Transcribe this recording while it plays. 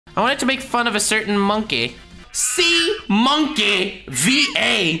I wanted to make fun of a certain monkey. CDawgVA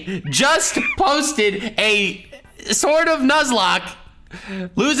just posted a sort of Nuzlocke,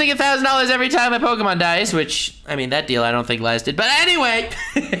 losing $1,000 every time my Pokemon dies, which, I mean, that deal I don't think lasted. But anyway,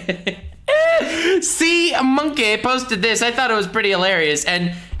 Monkey posted this. I thought it was pretty hilarious.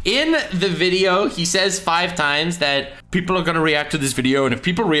 And in the video, he says 5 times that people are going to react to this video, and if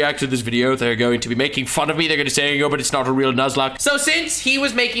people react to this video, they're going to be making fun of me. They're going to say, oh, but it's not a real Nuzlocke. So since he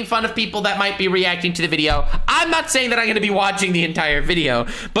was making fun of people that might be reacting to the video, I'm not saying that I'm going to be watching the entire video,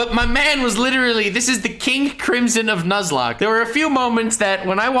 but my man was literally, this is the King Crimson of Nuzlocke. There were a few moments that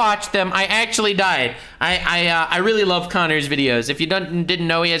when I watched them, I actually died. I really love Connor's videos. If you didn't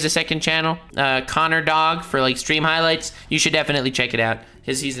know, he has a second channel, Connor Dog, for like stream highlights. You should definitely check it out,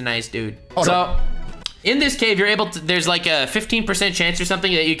 because he's a nice dude. Oh, so in this cave, you're able to, there's like a 15% chance or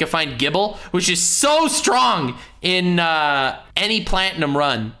something that you can find Gibble, which is so strong in any platinum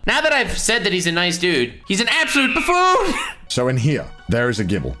run. Now that I've said that he's a nice dude, he's an absolute buffoon. So in here, there is a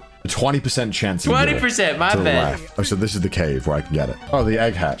Gibble. A 20% chance. 20%, my bad. Oh, so this is the cave where I can get it. Oh, the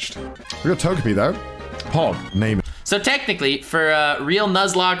egg hatched. We got Togepi though. Pog, name it. So technically, for real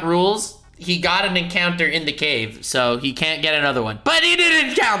Nuzlocke rules, he got an encounter in the cave, so he can't get another one. But he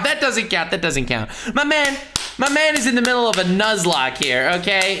didn't count. That doesn't count. That doesn't count. My man is in the middle of a Nuzlocke here,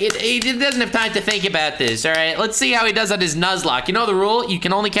 okay? He doesn't have time to think about this, all right? Let's see how he does on his Nuzlocke. You know the rule? You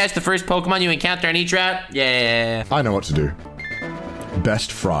can only catch the first Pokemon you encounter on each route? Yeah. I know what to do.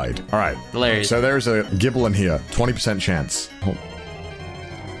 Best fried. All right. Hilarious. So there's a Gibble in here. 20% chance. Oh.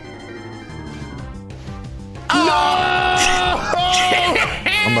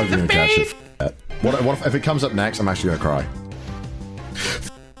 I'm not even gonna catch it. What if it comes up next? I'm actually gonna cry.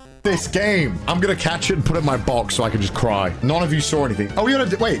 This game. I'm gonna catch it and put it in my box so I can just cry. None of you saw anything. Oh, we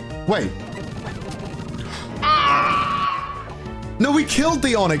gotta wait. No, we killed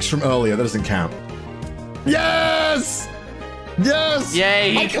the Onix from earlier. That doesn't count. Yes! Yes!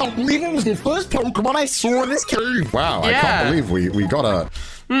 Yay! I can't believe it was the first Pokemon I saw in this cave. Wow, I can't believe we got an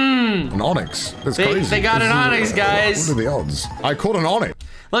Onix. That's crazy. They got an Onix, guys. What are the odds? I caught an Onix.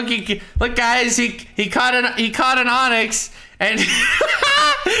 Look, guys, he caught an Onix, and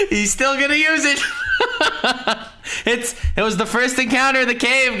he's still gonna use it. It was the first encounter in the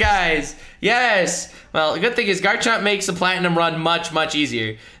cave, guys. Yes. Well, the good thing is Garchomp makes the platinum run much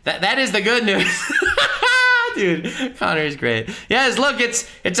easier. That is the good news. Dude, Connor is great. Yes, look, it's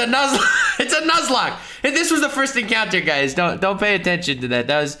a Nuzlocke. It's a Nuzlocke. And this was the first encounter, guys. Don't pay attention to that.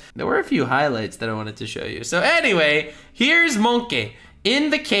 There were a few highlights that I wanted to show you. So anyway, here's Monkey in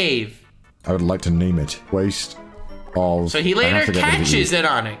the cave. I would like to name it Waste of. So he later catches an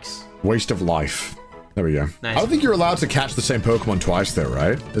Onix. Waste of life. There we go. Nice. I don't think you're allowed to catch the same Pokemon twice, though,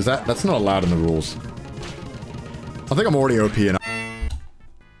 right? That's not allowed in the rules. I think I'm already OP enough.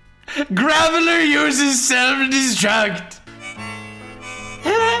 Graveler uses self-destruct.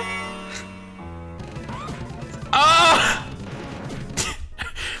 Oh!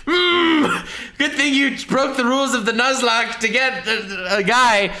 Good thing you broke the rules of the Nuzlocke to get a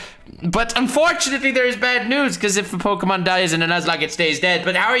guy. But unfortunately, there is bad news, because if a Pokemon dies in a Nuzlocke, it stays dead.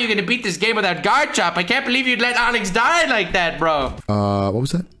 But how are you going to beat this game without Garchomp? I can't believe you'd let Onix die like that, bro. What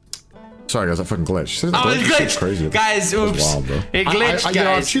was that? Sorry, guys, that fucking glitched. Oh, it glitched. Crazy. Guys, oops. Wild, it glitched, guys. You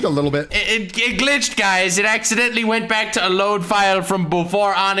know, I cheat a little bit. It glitched, guys. It accidentally went back to a load file from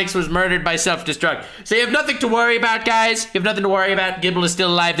before Onix was murdered by self-destruct. So you have nothing to worry about, guys. You have nothing to worry about. Gibble is still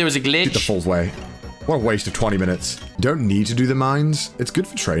alive. There was a glitch. Get the full way. What a waste of 20 minutes. You don't need to do the mines. It's good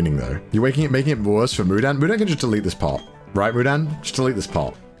for training, though. You're making it worse for Mudan. Mudan can just delete this part. Right, Mudan? Just delete this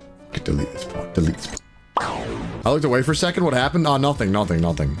part. Delete this part. Delete this part. I looked away for a second. What happened? Oh, nothing.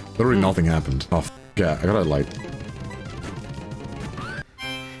 Literally nothing happened. Oh, yeah. I gotta, like...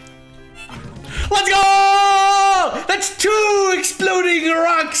 Let's go! That's 2 exploding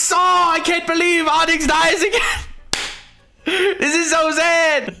rocks. Oh, I can't believe Onix dies again. This is so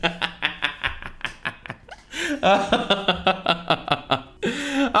sad.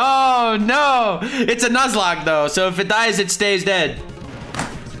 Oh, no. It's a Nuzlocke, though. So if it dies, it stays dead.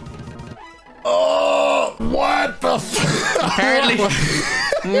 Oh, what the f- Apparently.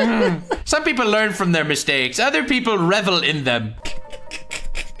 Some people learn from their mistakes. Other people revel in them.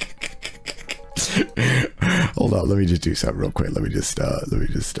 Hold on, let me just do something real quick. Let me just Oh,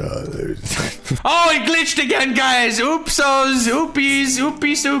 it glitched again, guys. Oopsos, oopies,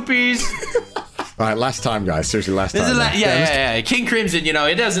 oopies. All right, last time, guys. Seriously, last time. Yeah. King Crimson, you know,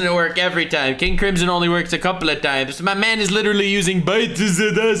 it doesn't work every time. King Crimson only works a couple of times. My man is literally using Bite to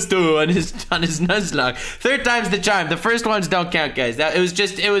the Dusto on his Nuzlocke. 3rd time's the charm. The first ones don't count, guys. It was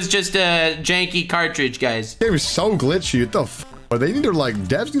just a janky cartridge, guys. It was so glitchy. What the f? But they need to, like,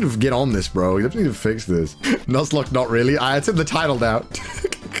 devs need to get on this, bro. You need to fix this. Nuzlocke, not really. It's in the title now.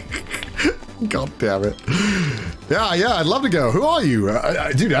 God damn it. Yeah, I'd love to go. Who are you?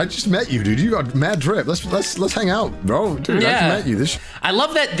 Dude, I just met you, dude. You got mad drip. Let's hang out, bro. Dude, I just met you. I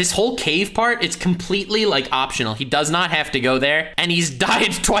love that this whole cave part, it's completely, like, optional. He does not have to go there, and he's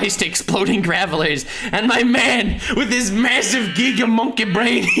died twice to exploding gravelers. And my man, with his massive giga monkey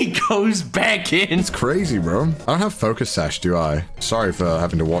brain, he goes back in. It's crazy, bro. I don't have focus sash, do I? Sorry for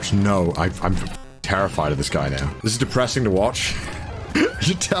having to watch. No, I'm terrified of this guy now. This is depressing to watch.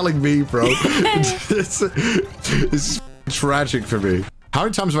 You're telling me, bro. This is tragic for me. How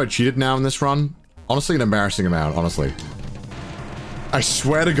many times have I cheated now in this run? Honestly, an embarrassing amount, honestly. I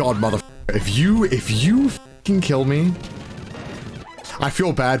swear to God, motherfucker, if you fucking kill me, I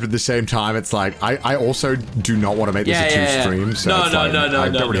feel bad, but at the same time, it's like, I also do not want to make this a two stream, so no, I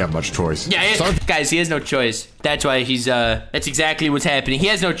don't really have much choice. Yeah, guys, he has no choice. That's why he's, that's exactly what's happening. He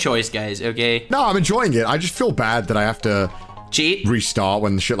has no choice, guys, okay? No, I'm enjoying it. I just feel bad that I have to cheat, restart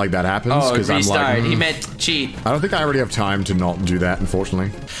when shit like that happens. Oh, restart. I'm like, he meant cheat. I don't think I already have time to not do that,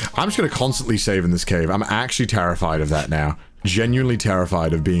 unfortunately. I'm just gonna constantly save in this cave. I'm actually terrified of that now. Genuinely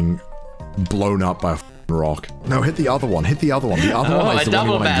terrified of being blown up by a rock. No, hit the other one. Hit the other one. The other one is the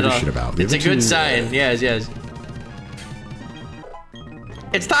one I give a shit about. It's a good sign. Yes.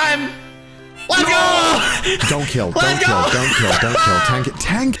 It's time. Let's go. Don't kill. Don't kill. Tank it.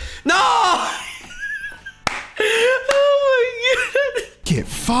 Tank. No. Oh my God. Get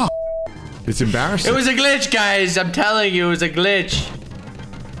fucked. It's embarrassing. It was a glitch, guys. I'm telling you, it was a glitch.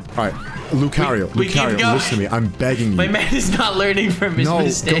 All right. Lucario, listen to me. I'm begging you. My man is not learning from his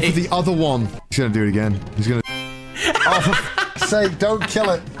mistakes. No, go for the other one. He's gonna do it again. He's gonna... Oh, for f***'s sake, don't kill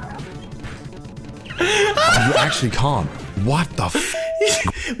it. Oh, you actually can't. What the f***?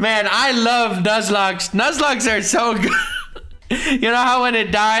 Man, I love Nuzlocke. Nuzlocke are so good. You know how when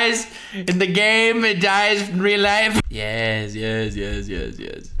it dies in the game, it dies in real life? Yes.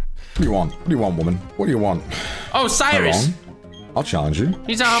 What do you want? What do you want, woman? What do you want? Oh, Cyrus. I'll challenge you.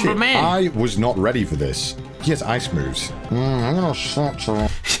 He's a humble man. I was not ready for this. He has ice moves. I'm gonna shut you.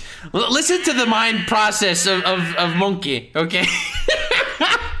 Listen to the mind process of Monkey, okay?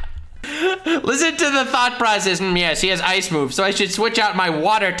 Listen to the thought process. Yes, he has ice moves, so I should switch out my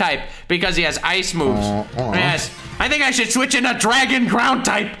water type because he has ice moves. Yes, I think I should switch in a dragon ground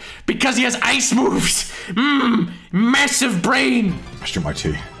type because he has ice moves. Massive brain. I should drink my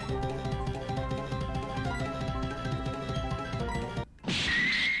tea.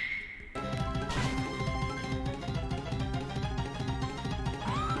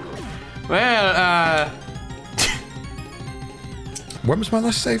 Well, when was my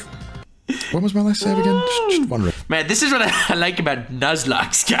last save? When was my last save again? Just wondering. Man, this is what I like about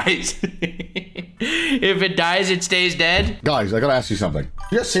Nuzlocke, guys. If it dies, it stays dead. Guys, I gotta ask you something.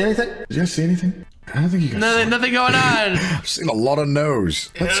 You guys see anything? Did you guys see anything? I don't think you guys nothing going on. I've seen a lot of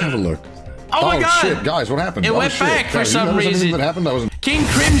no's. Let's have a look. Oh my God! Shit, guys, what happened? It went back for some reason. That happened? King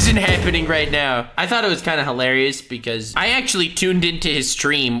Crimson happening right now. I thought it was kind of hilarious because I actually tuned into his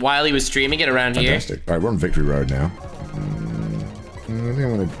stream while he was streaming it around here. Fantastic. All right, we're on Victory Road now.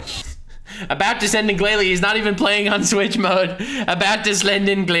 About to send in Glalie. He's not even playing on Switch mode. About to send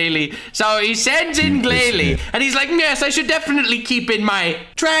in Glalie. So he sends in Glalie, and he's like, yes, I should definitely keep in my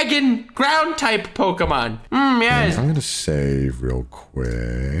dragon ground type Pokemon. Yes. I'm gonna save real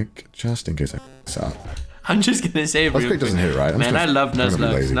quick, just in case I f*** this up. I'm just gonna save real quick. Doesn't hit right. Man, I love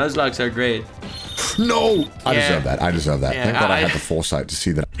Nuzlocke. Nuzlocke are great. No! I deserve that. I deserve that. Yeah, Thank God I had the foresight to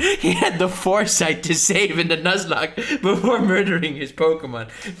see that. He had the foresight to save in the Nuzlocke before murdering his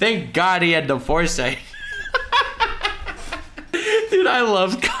Pokemon. Thank God he had the foresight. Dude, I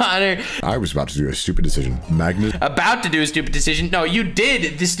love Connor. I was about to do a stupid decision. Magnus. About to do a stupid decision? No, you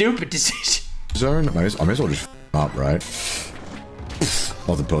did the stupid decision. Zone? I may as well just f up, right?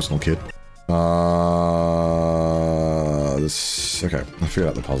 Oh, the personal kid. This... Okay, I figured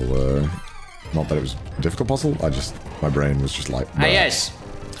out the puzzle there. Not that it was a difficult puzzle, my brain was just like... yes.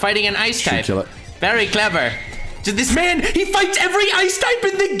 Fighting an ice type. Kill it. Very clever. So this man, he fights every ice type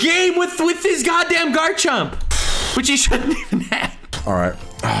in the game with his goddamn Garchomp. Which he shouldn't even have. Alright.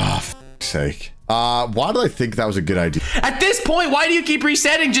 Ah, for f***'s sake. Why did I think that was a good idea? At this point, why do you keep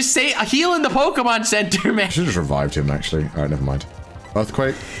resetting? Just say heal in the Pokemon Center, man. I should have just revived him, actually. Alright, never mind.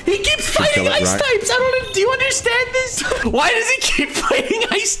 Earthquake. He keeps fighting ice types. Do you understand this? Why does he keep fighting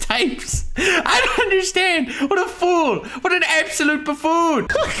ice types? I don't understand. What a fool. What an absolute buffoon.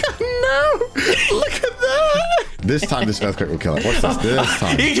 No. Look at that. This time, this earthquake will kill it. What's this? This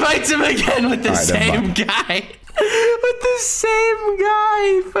time. He fights him again with the same guy. With the same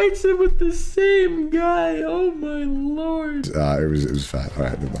guy. He fights him with the same guy. Oh my lord. It was fat. All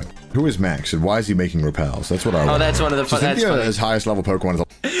right, never mind. Who is Max and why is he making repels? That's what I want. Oh, that's one of the fun. That's funny. His highest level Pokemon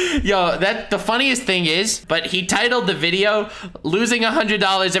is. Yo, the funniest thing is, but he titled the video "Losing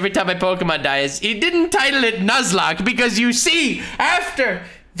 $100 every time my Pokemon dies." He didn't title it Nuzlocke because you see, after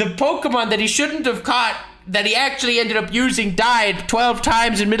the Pokemon that he shouldn't have caught, that he actually ended up using, died 12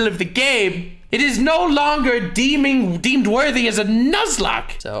 times in the middle of the game. It is no longer deemed worthy as a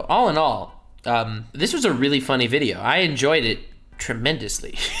Nuzlocke. So all in all, this was a really funny video. I enjoyed it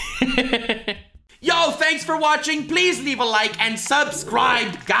tremendously. Yo, thanks for watching. Please leave a like and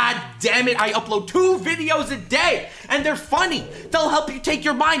subscribe. God damn it, I upload 2 videos a day, and they're funny. They'll help you take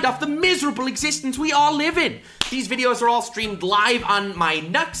your mind off the miserable existence we all live in. These videos are all streamed live on my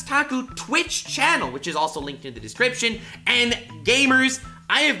Taku Twitch channel, which is also linked in the description. And gamers,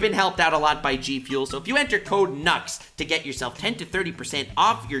 I have been helped out a lot by G Fuel, so if you enter code NUX to get yourself 10 to 30%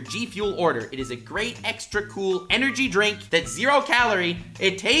 off your G Fuel order, it is a great extra cool energy drink that's 0 calorie,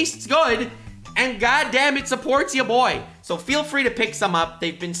 it tastes good, and goddamn it supports your boy. So feel free to pick some up.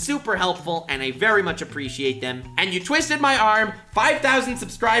 They've been super helpful and I very much appreciate them. And you twisted my arm, 5,000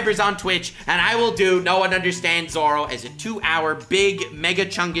 subscribers on Twitch, and I will do No One Understands Zoro as a 2-hour big Mega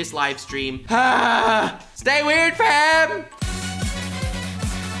Chungus live stream. Stay weird, fam!